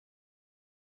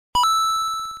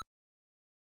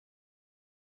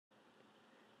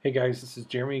Hey guys, this is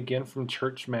Jeremy again from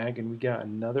Church Mag, and we got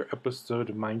another episode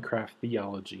of Minecraft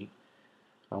Theology.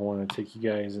 I want to take you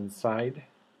guys inside,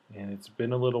 and it's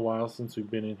been a little while since we've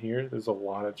been in here. There's a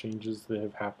lot of changes that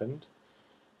have happened.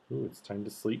 Ooh, it's time to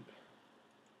sleep.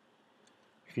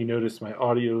 If you notice, my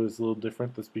audio is a little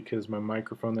different. That's because my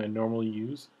microphone that I normally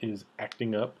use is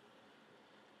acting up.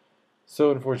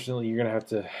 So unfortunately, you're going to have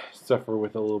to suffer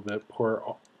with a little bit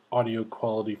poor audio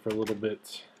quality for a little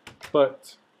bit.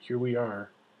 But here we are.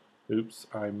 Oops,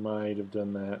 I might have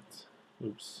done that.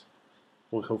 Oops.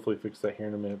 We'll hopefully fix that here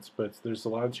in a minute. But there's a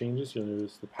lot of changes. You'll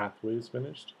notice the pathway is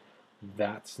finished.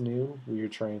 That's new. We are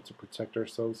trying to protect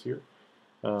ourselves here.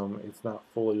 It's not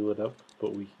fully lit up,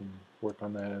 but we can work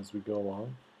on that as we go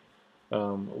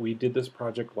along. We did this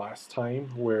project last time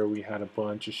where we had a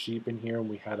bunch of sheep in here and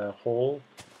we had a hole.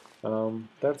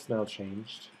 That's now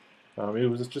changed. It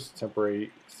was just a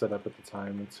temporary setup at the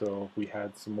time until we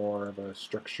had some more of a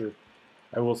structure.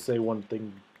 I will say one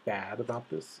thing bad about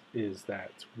this is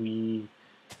that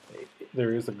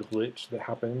there is a glitch that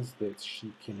happens that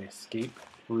she can escape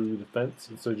through the fence,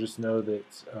 and so just know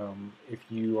that if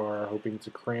you are hoping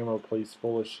to cram a place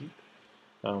full of sheep,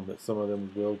 that some of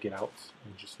them will get out,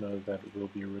 and just know that it will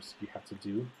be a risk you have to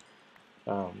do.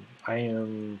 I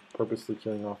am purposely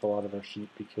killing off a lot of our sheep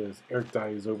because Eric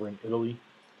dies over in Italy,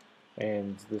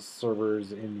 and this server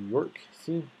is in New York.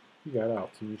 See, you got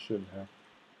out, and you shouldn't have.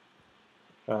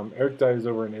 Eric dies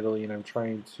over in Italy, and I'm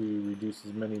trying to reduce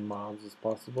as many mobs as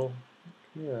possible.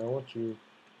 Yeah, I want you,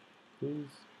 please.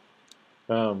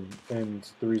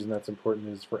 And the reason that's important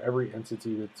is for every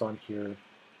entity that's on here,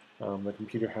 the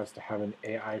computer has to have an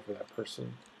AI for that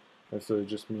person. And so it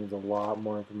just means a lot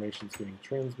more information is getting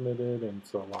transmitted, and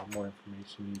so a lot more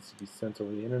information needs to be sent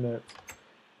over the internet.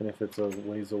 And if it's a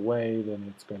ways away, then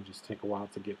it's going to just take a while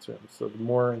to get to them. So the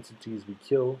more entities we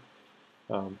kill,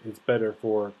 it's better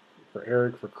for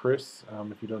Eric, for Chris.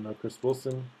 If you don't know Chris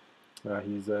Wilson,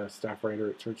 he's a staff writer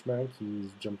at Church Mag.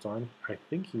 He's jumped on. I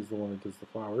think he's the one that does the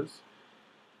flowers.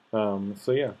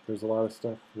 So yeah, there's a lot of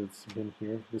stuff that's been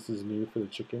here. This is new for the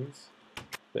chickens.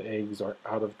 The eggs are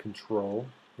out of control,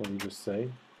 let me just say.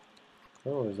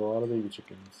 Oh, there's a lot of baby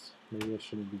chickens. Maybe I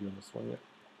shouldn't be doing this one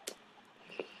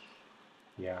yet.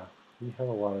 Yeah, we have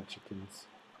a lot of chickens.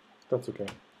 That's okay.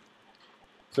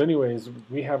 So anyways,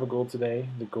 we have a goal today.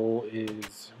 The goal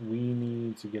is we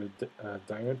need to get a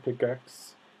diamond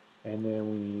pickaxe, and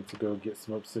then we need to go get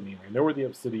some obsidian. I know where the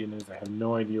obsidian is. I have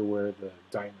no idea where the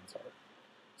diamonds are.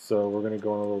 So we're going to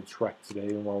go on a little trek today,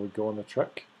 and while we go on the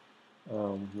trek,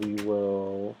 we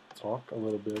will talk a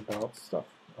little bit about stuff.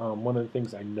 One of the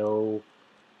things I know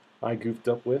I goofed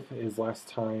up with is last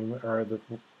time,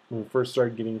 when we first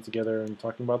started getting together and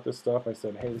talking about this stuff, I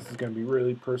said, hey, this is going to be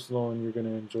really personal and you're going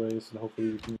to enjoy this, and hopefully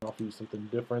we can offer you something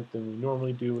different than we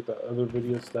normally do with the other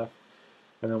video stuff.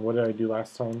 And then what did I do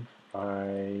last time?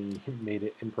 I made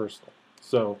it impersonal.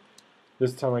 So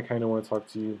this time I kind of want to talk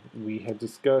to you. We had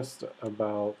discussed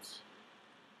about...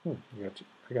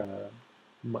 I got a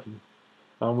mutton.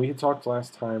 We had talked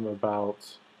last time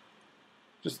about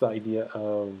just the idea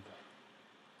of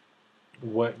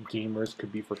what gamers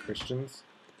could be for Christians.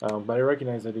 But I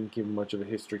recognize I didn't give much of a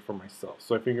history for myself.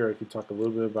 So I figured I could talk a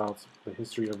little bit about the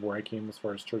history of where I came as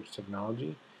far as church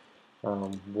technology,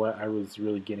 what I was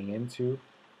really getting into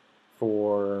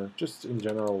for just in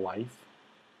general life,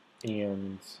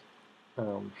 and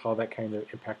how that kind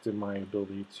of impacted my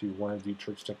ability to want to do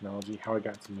church technology, how I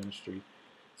got into ministry.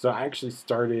 So I actually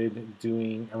started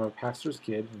doing, I'm a pastor's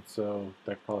kid, and so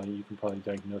you can probably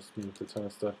diagnose me with a ton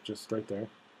of stuff just right there.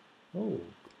 Oh,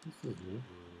 this is new.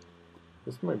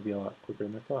 This might be a lot quicker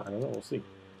than I thought. I don't know. We'll see.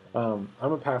 I'm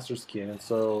a pastor's kid, and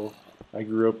so I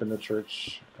grew up in the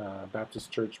church,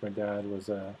 Baptist church. My dad was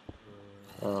a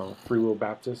Free Will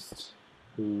Baptist,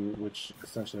 which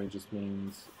essentially just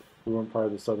means we weren't part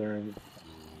of the Southern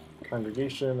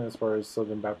congregation as far as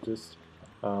Southern Baptist,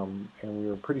 and we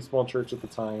were a pretty small church at the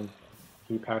time.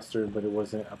 He pastored, but it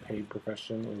wasn't a paid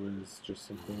profession. It was just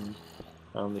something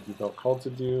that he felt called to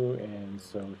do, and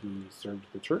so he served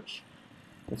the church.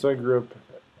 And so I grew up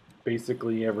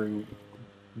basically every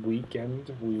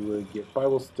weekend. We would get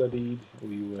Bible studied.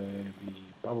 We would be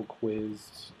Bible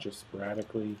quizzed just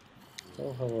sporadically.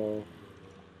 Oh, hello.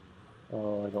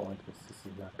 Oh, I don't like this.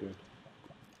 This is not good.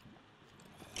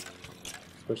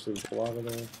 Especially with lava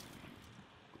there.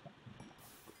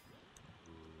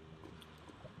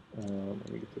 Let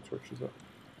me get the torches up.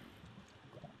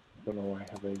 Don't know why I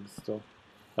have eggs still.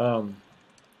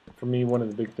 For me, one of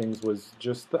the big things was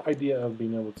just the idea of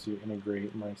being able to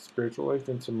integrate my spiritual life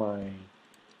into my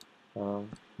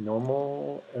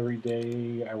normal,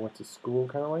 everyday, I went to school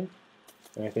kind of life.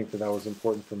 And I think that was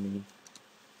important for me.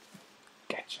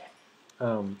 Gotcha.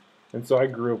 And so I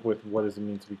grew up with what does it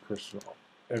mean to be Christian?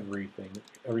 Everything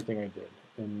I did,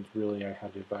 and really I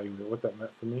had to evaluate what that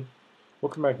meant for me. We'll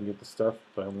come back and get the stuff,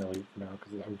 but I'm gonna leave it for now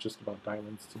because I'm just about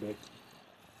diamonds today.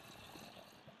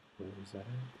 Where is that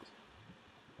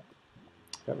at?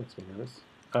 That makes me nervous.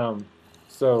 Um,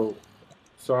 so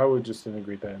I would just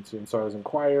integrate that into, and so I was in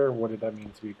choir. What did that mean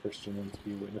to be a Christian and to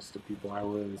be a witness to people? I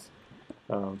was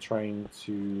trying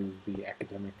to be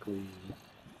academically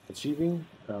achieving,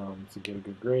 to get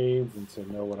good grades, and to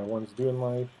know what I wanted to do in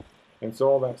life. And so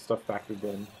all that stuff factored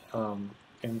in.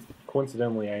 And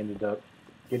coincidentally, I ended up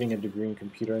getting a degree in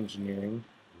computer engineering,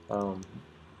 um,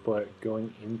 but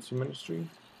going into ministry,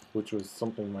 which was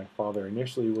something my father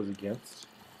initially was against.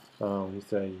 He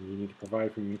said, you need to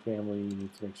provide for your family, you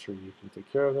need to make sure you can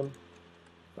take care of them.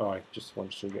 Oh, I just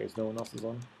want to show you guys no one else is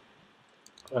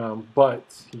on.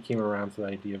 But he came around to the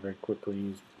idea very quickly. He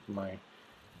was my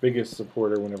biggest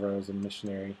supporter whenever I was a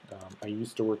missionary. I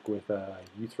used to work with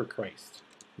Youth for Christ.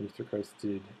 Youth for Christ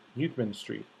did youth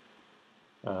ministry.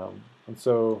 And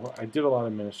so I did a lot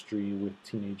of ministry with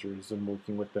teenagers and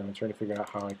working with them and trying to figure out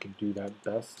how I could do that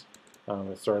best.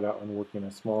 I started out in working in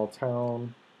a small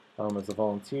town as a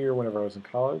volunteer whenever I was in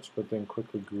college, but then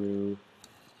quickly grew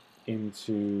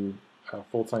into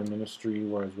full-time ministry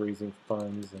where I was raising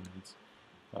funds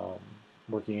and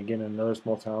working again in another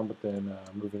small town, but then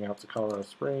moving out to Colorado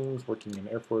Springs, working in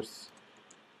Air Force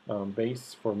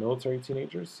base for military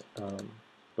teenagers,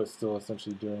 but still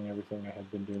essentially doing everything I had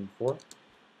been doing before.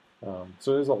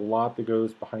 So there's a lot that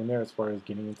goes behind there as far as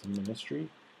getting into ministry.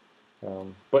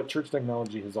 But church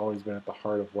technology has always been at the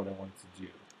heart of what I wanted to do.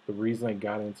 The reason I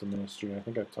got into ministry, and I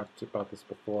think I've talked about this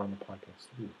before on the podcast,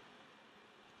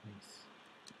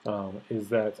 is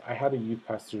that I had a youth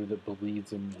pastor that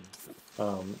believes in me.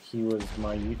 He was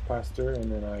my youth pastor,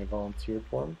 and then I volunteered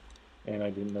for him, and I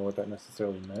didn't know what that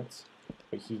necessarily meant.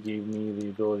 But he gave me the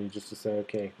ability just to say,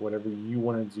 okay, whatever you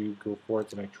want to do, go for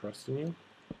it, and I trust in you.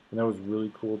 And that was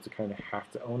really cool to kind of have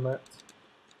to own that.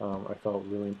 I felt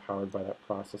really empowered by that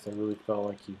process. I really felt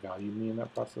like he valued me in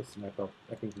that process, and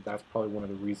I think that's probably one of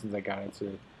the reasons I got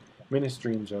into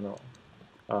ministry in general.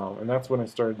 And that's when I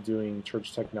started doing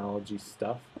church technology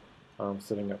stuff,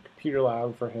 setting up computer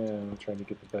lab for him, trying to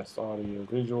get the best audio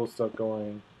visual stuff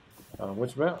going,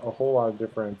 which meant a whole lot of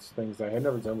different things that I had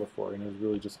never done before, and it was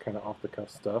really just kind of off the cuff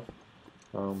stuff.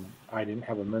 I didn't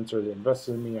have a mentor that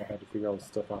invested in me. I had to figure all this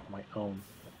stuff out on my own.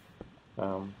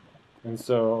 And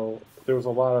so there was a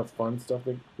lot of fun stuff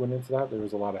that went into that. There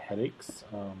was a lot of headaches.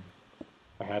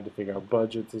 I had to figure out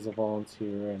budgets as a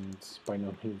volunteer, and by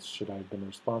no means should I have been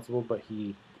responsible, but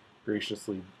he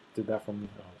graciously did that for me.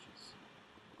 Oh, jeez.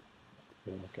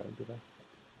 Didn't look at him, did I?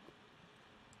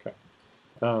 Okay.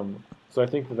 So I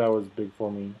think that was big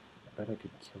for me. I bet I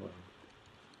could kill him.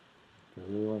 Do I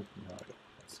really want? No, I don't.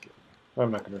 Risk it.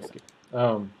 I'm not going to risk it.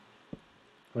 And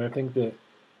I think that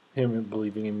him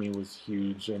believing in me was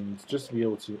huge, and just to be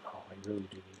able to, oh, I really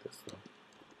do need this though.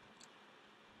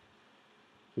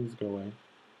 Please go away.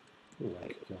 Ooh, I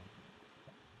could kill him.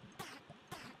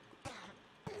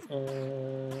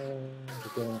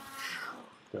 And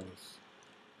that was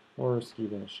more risky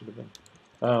than it should have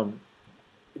been.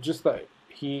 Just that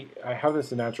I have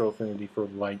this natural affinity for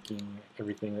liking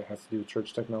everything that has to do with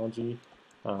church technology.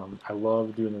 I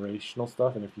love doing the relational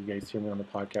stuff, and if you guys hear me on the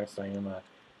podcast, I am a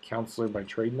counselor by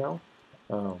trade now,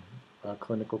 a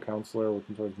clinical counselor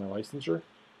working towards my licensure,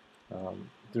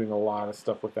 doing a lot of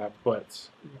stuff with that. But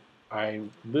I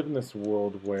live in this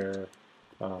world where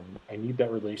I need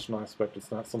that relational aspect.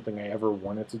 It's not something I ever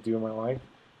wanted to do in my life,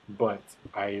 but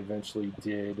I eventually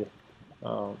did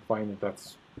find that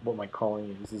that's what my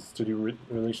calling is to do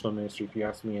relational ministry. If you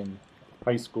ask me in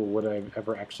high school would I have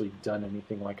ever actually done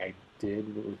anything like I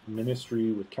did with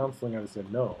ministry, with counseling, I would have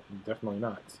said no, definitely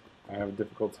not. I have a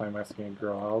difficult time asking a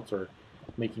girl out or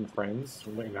making friends.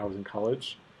 When I was in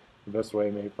college, the best way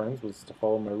I made friends was to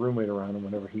follow my roommate around, and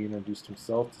whenever he introduced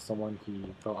himself to someone,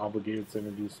 he felt obligated to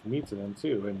introduce me to them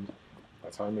too, and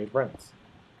that's how I made friends.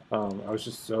 I was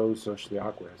just so socially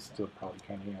awkward. I still probably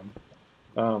kind of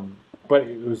am. But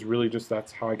it was really just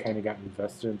that's how I kind of got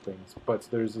invested in things. But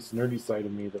there's this nerdy side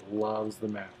of me that loves the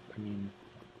math. I mean,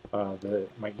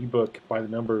 my ebook By the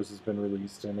Numbers has been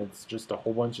released, and it's just a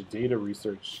whole bunch of data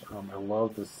research. I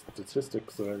love the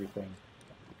statistics of everything.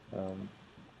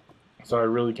 So I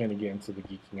really kind of get into the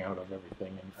geeking out of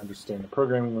everything and understand the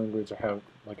programming language. I have,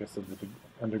 like I said, the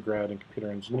undergrad in computer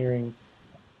engineering.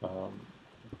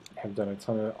 Have done a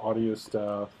ton of audio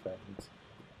stuff, and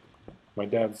my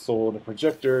dad sold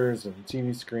projectors and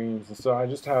TV screens, and so I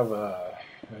just have a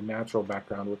natural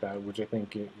background with that, which I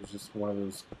think is just one of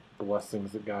those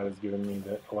blessings that God has given me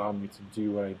that allowed me to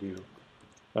do what I do.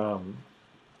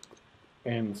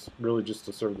 and really just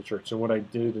to serve the church. And what I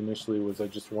did initially was I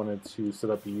just wanted to set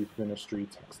up a youth ministry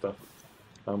tech stuff,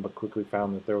 but quickly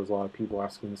found that there was a lot of people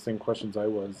asking the same questions I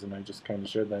was, and I just kind of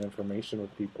shared that information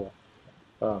with people.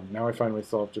 Now I find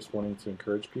myself just wanting to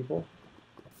encourage people,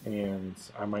 and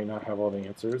I might not have all the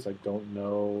answers. I don't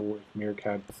know if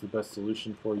Meerkat's the best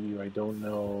solution for you. I don't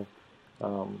know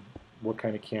um, what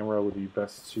kind of camera would be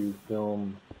best to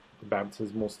film the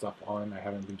baptismal stuff on. I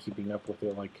haven't been keeping up with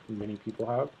it like many people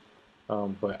have.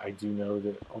 But I do know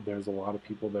that there's a lot of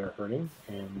people that are hurting,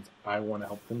 and I want to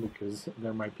help them because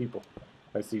they're my people.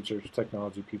 I see church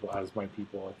technology people as my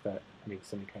people, if that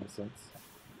makes any kind of sense.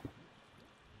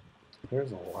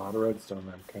 There's a lot of redstone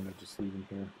that I'm kind of just leaving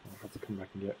here. I'll have to come back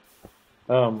and get.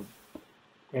 Um,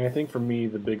 and I think for me,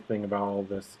 the big thing about all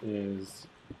this is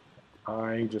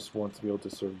I just want to be able to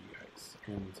serve you guys.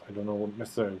 And I don't know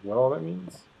necessarily what all that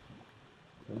means.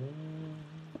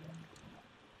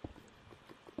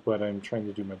 But I'm trying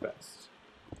to do my best.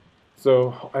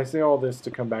 So I say all this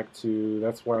to come back to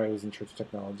that's why I was in church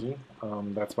technology.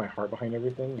 That's my heart behind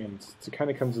everything, and to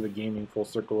kind of come to the gaming full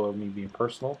circle of me being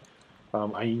personal.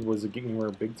 I was a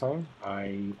gamer big time.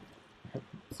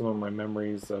 Some of my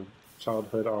memories of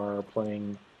childhood are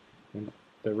playing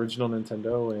the original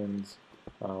Nintendo and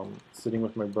sitting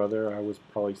with my brother. I was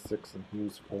probably 6 and he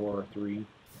was 4 or 3,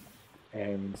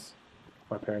 and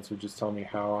my parents would just tell me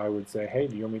how I would say, "Hey,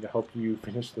 do you want me to help you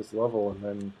finish this level?" And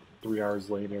then 3 hours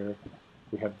later,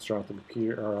 we had to turn off the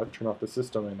computer or turn off the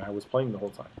system, and I was playing the whole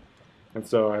time. And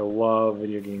so I love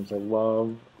video games.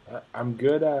 I'm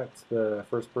good at the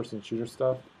first-person shooter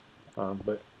stuff,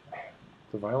 but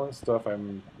the violent stuff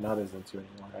I'm not as into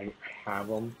anymore. I have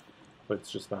them, but it's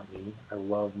just not me. I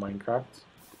love Minecraft.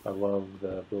 I love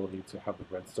the ability to have the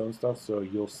redstone stuff, so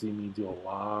you'll see me do a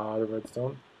lot of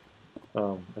redstone.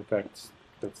 In fact,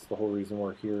 that's the whole reason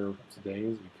we're here today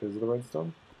is because of the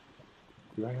redstone.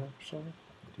 Do I have a shovel?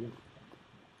 I do.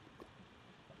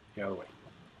 Yeah, the way.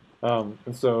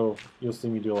 And so you'll see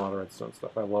me do a lot of redstone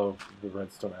stuff. I love the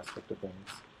redstone aspect of things.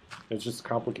 It's just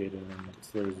complicated, and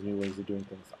there's new ways of doing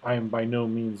things. I am by no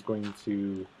means going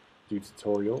to do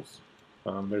tutorials.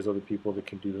 There's other people that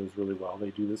can do those really well.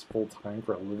 They do this full time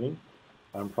for a living.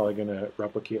 I'm probably going to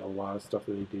replicate a lot of stuff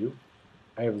that they do.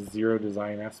 I have zero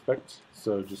design aspect,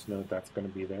 so just know that that's going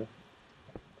to be there.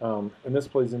 And this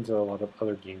plays into a lot of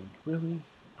other gaming. Really?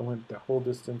 I went that whole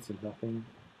distance and nothing?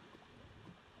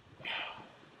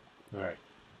 Alright.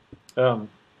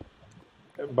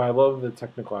 But I love the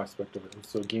technical aspect of it. And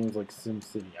so games like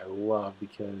SimCity I love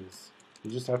because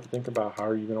you just have to think about how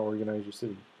are you going to organize your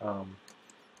city.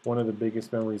 One of the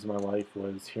biggest memories of my life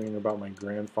was hearing about my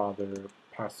grandfather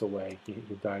pass away. He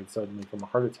died suddenly from a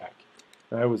heart attack.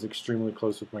 And I was extremely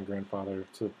close with my grandfather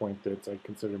to the point that I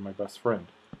considered my best friend.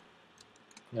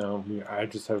 I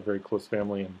just have a very close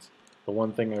family, and the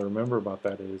one thing I remember about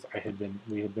that is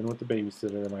we had been with the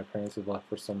babysitter, and my parents had left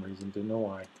for some reason, didn't know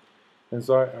why, and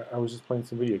so I was just playing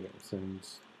some video games, and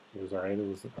it was alright.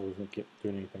 I wasn't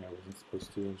doing anything I wasn't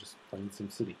supposed to, and just playing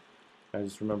SimCity. I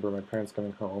just remember my parents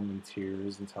coming home in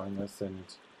tears and telling us, and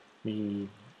me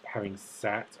having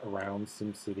sat around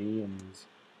SimCity, and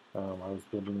I was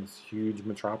building this huge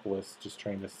metropolis, just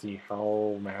trying to see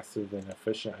how massive and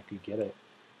efficient I could get it,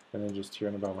 and then just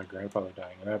hearing about my grandfather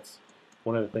dying. And that's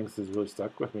one of the things that's really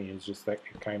stuck with me is just that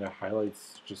it kind of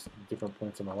highlights just different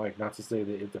points in my life. Not to say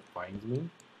that it defines me.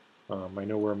 I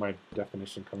know where my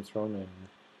definition comes from and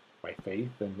my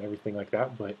faith and everything like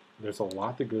that, but there's a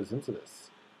lot that goes into this.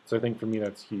 So I think for me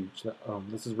that's huge.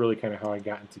 This is really kind of how I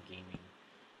got into gaming.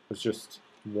 Was just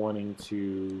wanting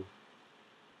to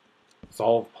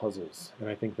solve puzzles, and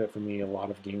I think that for me a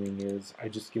lot of gaming is I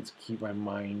just get to keep my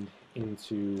mind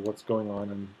into what's going on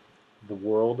in the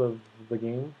world of the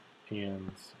game,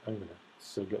 and I'm gonna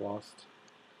still get lost.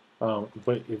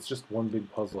 But it's just one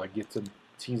big puzzle. I get to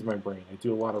tease my brain. I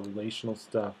do a lot of relational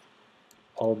stuff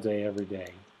all day, every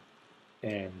day,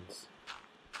 and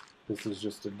this is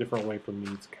just a different way for me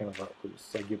to kind of let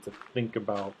loose. I get to think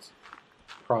about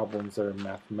problems that are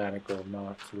mathematical,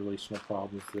 not relational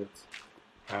problems that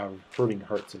have hurting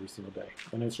hearts every single day.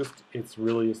 And it's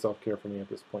really a self-care for me at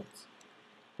this point.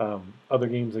 Other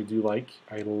games I do like.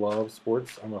 I love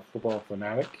sports. I'm a football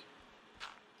fanatic.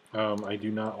 I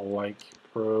do not like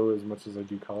pro as much as I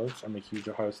do college. I'm a huge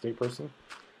Ohio State person.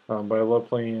 But I love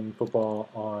playing football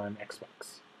on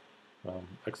Xbox.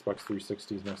 Xbox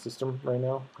 360 is my system right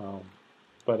now.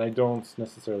 But I don't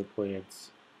necessarily play it.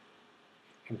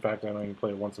 In fact, I don't even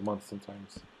play it once a month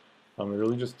sometimes. It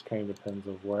really just kind of depends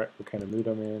on what kind of mood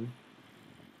I'm in.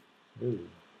 Ooh,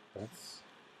 that's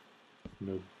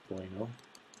no bueno.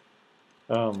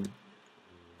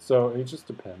 So it just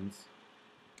depends.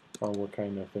 on what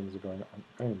kind of things are going on.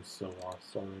 I am so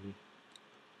lost already.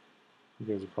 You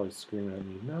guys are probably screaming at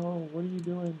me, no, what are you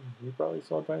doing? You probably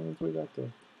saw diamonds way back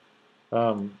there.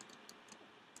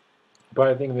 But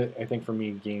I think for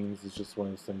me, games is just one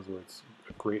of those things where it's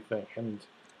a great thing. And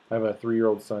I have a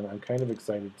 3-year-old son. I'm kind of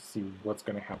excited to see what's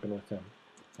going to happen with him.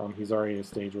 He's already at a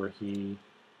stage where he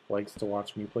likes to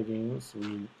watch me play games.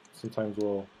 We sometimes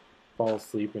will fall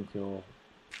asleep and he'll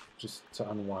just to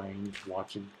unwind,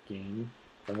 watch a game,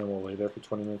 and then we'll lay there for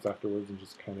 20 minutes afterwards and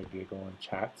just kind of giggle and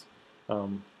chat.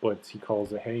 But he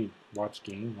calls it, hey, watch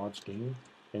game,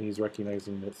 and he's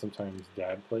recognizing that sometimes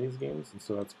dad plays games, and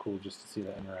so that's cool just to see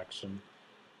that interaction.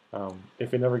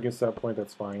 If it never gets to that point,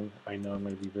 that's fine. I know I'm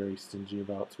going to be very stingy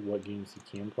about what games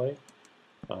he can play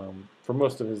for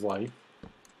most of his life,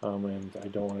 and I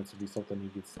don't want it to be something he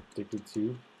gets addicted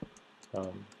to,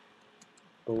 but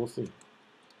we'll see.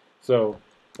 So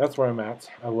that's where I'm at.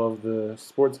 I love the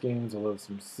sports games. I love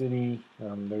some City.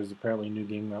 There's apparently a new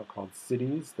game out called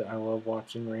Cities that I love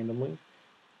watching randomly,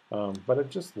 but I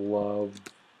just love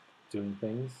doing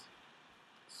things.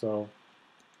 So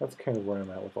that's kind of where I'm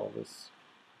at with all this.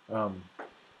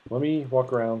 Let me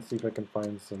walk around, see if I can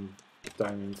find some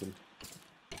diamonds and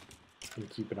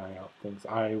keep an eye out. Things.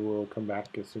 I will come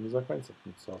back as soon as I find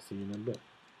something, so I'll see you in a bit.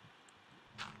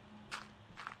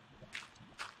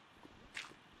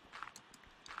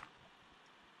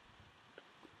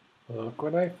 Look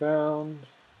what I found.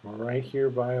 I'm right here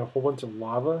by a whole bunch of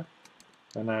lava,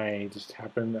 and I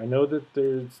know that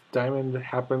there's diamond that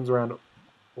happens around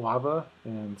lava,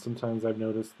 and sometimes I've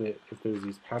noticed that if there's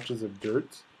these patches of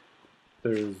dirt,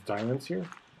 there's diamonds here.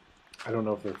 I don't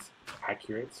know if that's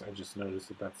accurate. I just noticed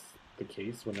that that's the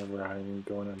case whenever I'm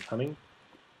going and hunting.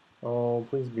 Oh,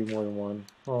 please be more than one.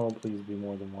 Oh, please be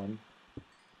more than one.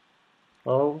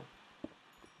 Oh.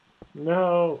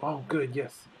 No. Oh, good.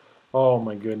 Yes. Oh,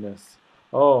 my goodness.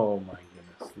 Oh, my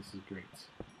goodness. This is great.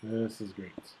 This is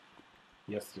great.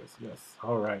 Yes, yes, yes.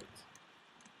 All right.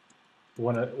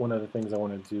 One of the things I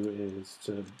want to do is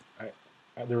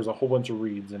there was a whole bunch of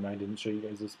reeds, and I didn't show you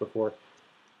guys this before.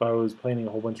 If I was planning a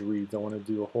whole bunch of reeds, I want to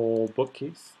do a whole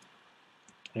bookcase.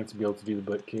 And to be able to do the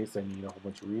bookcase, I need a whole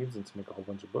bunch of reeds, and to make a whole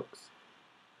bunch of books.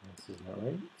 This is not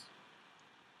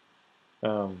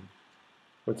right.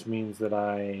 Which means that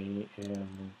I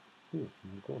am... Ooh,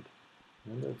 gold.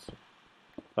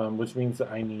 Which means that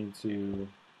I need to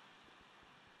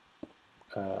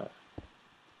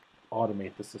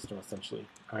automate the system, essentially.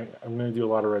 I'm going to do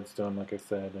a lot of redstone, like I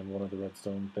said, and one of the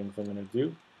redstone things I'm going to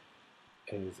do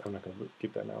is... I'm not going to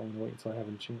get that now. I'm going to wait until I have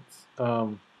a chance.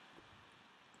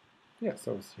 Yes,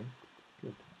 I was here.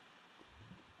 Good.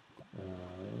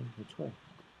 Which way?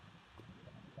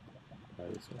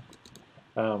 This way.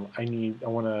 I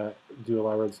want to do a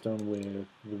lot of redstone with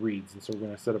the reeds, and so we're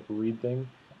going to set up a reed thing.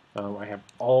 I have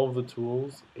all of the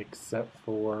tools except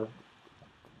for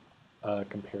a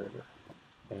comparator,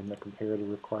 and the comparator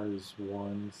requires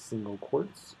one single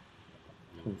quartz,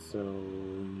 and so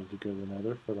we need to go to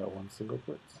another for that one single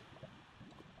quartz.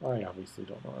 I obviously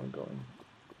don't know where I'm going.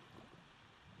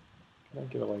 Can I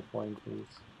get a lifeline,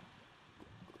 please?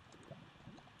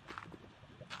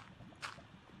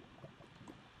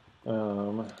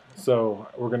 So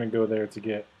we're going to go there to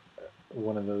get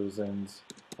one of those, and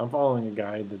I'm following a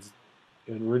guide that's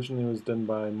originally was done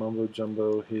by Mumbo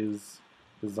Jumbo. His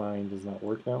design does not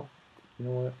work now. You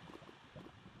know what?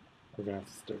 We're going to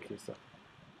have to staircase up.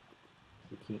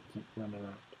 We can't keep running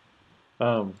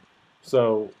around.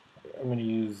 So I'm going to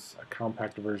use a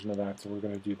compact version of that, so we're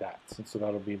going to do that. So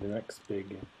that'll be the next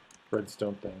big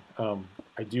redstone thing.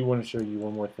 I do want to show you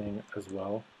one more thing as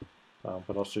well,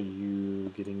 but I'll show you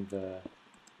getting the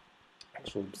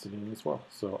actual obsidian as well.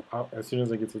 So as soon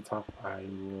as I get to the top, I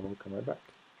will come right back.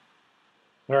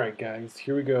 Alright guys,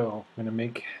 here we go. I'm going to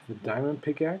make the diamond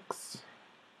pickaxe.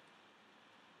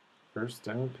 First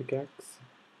diamond pickaxe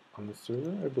on the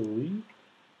server, I believe.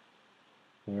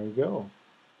 There we go.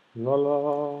 La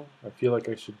la. I feel like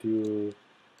I should do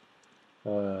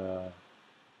some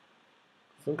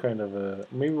kind of a...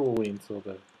 Maybe we'll wait until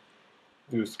do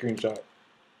a screenshot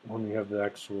when we have the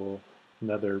actual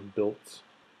nether built.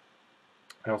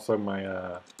 I also have my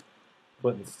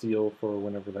flint and steel for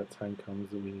whenever that time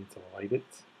comes that we need to light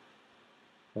it.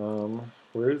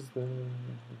 Where's the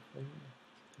thing?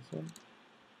 This one?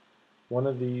 One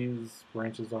of these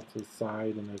branches off to the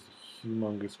side, and there's a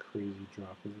humongous crazy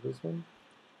drop. Is it this one?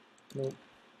 Nope.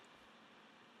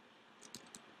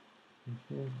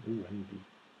 Ooh, I need to...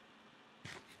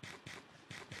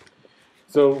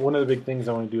 So one of the big things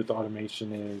I want to do with the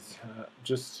automation is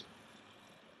just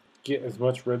get as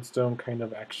much redstone kind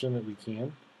of action that we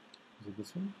can. Is it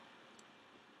this one?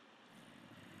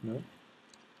 No.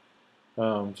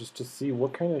 just to see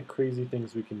what kind of crazy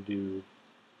things we can do.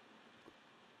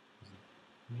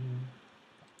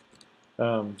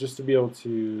 Just to be able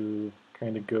to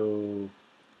kind of go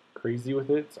crazy with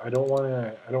it. I don't want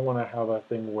to. I don't want to have a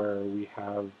thing where we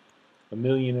have 1.5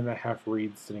 million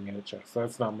reads sitting in a chest.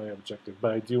 That's not my objective.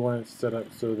 But I do want to set up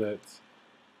so that.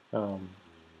 Um,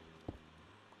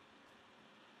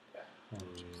 oh,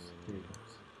 jeez. Here it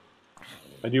goes.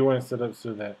 I do want to set up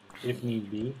so that, if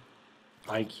need be,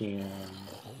 I can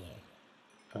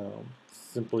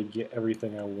simply get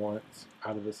everything I want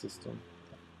out of the system.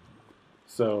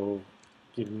 So,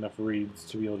 get enough reads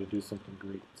to be able to do something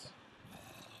great.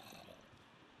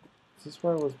 Is this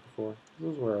where I was before?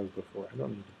 This is where I was before. I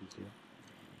don't need to be here.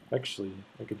 Actually,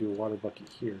 I could do a water bucket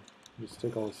here. Just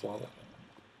take all this lava.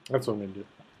 That's what I'm going to do.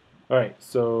 Alright,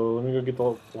 so let me go get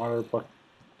the water bucket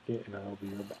and I'll be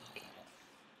right back.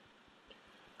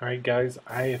 Alright guys,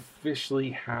 I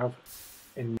officially have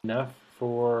enough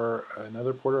for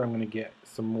another porter. I'm going to get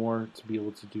some more to be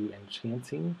able to do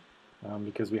enchanting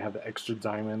because we have the extra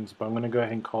diamonds. But I'm going to go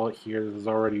ahead and call it here. This is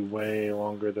already way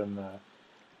longer than the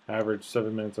average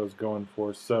 7 minutes I was going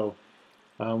for. So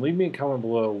leave me a comment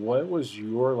below. What was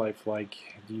your life like?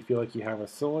 Do you feel like you have a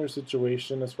similar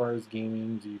situation as far as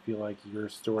gaming? Do you feel like your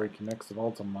story connects at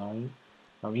all to mine?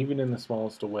 Even in the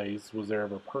smallest of ways, was there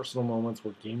ever personal moments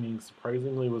where gaming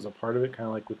surprisingly was a part of it, kind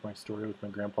of like with my story with my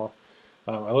grandpa?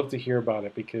 I love to hear about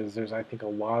it because there's, I think, a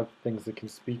lot of things that can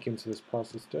speak into this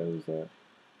process. Does that?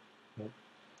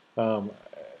 Nope.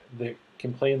 That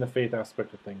can play in the faith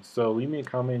aspect of things. So leave me a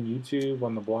comment on YouTube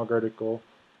on the blog article,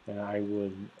 and I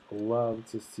would love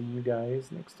to see you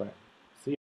guys next time.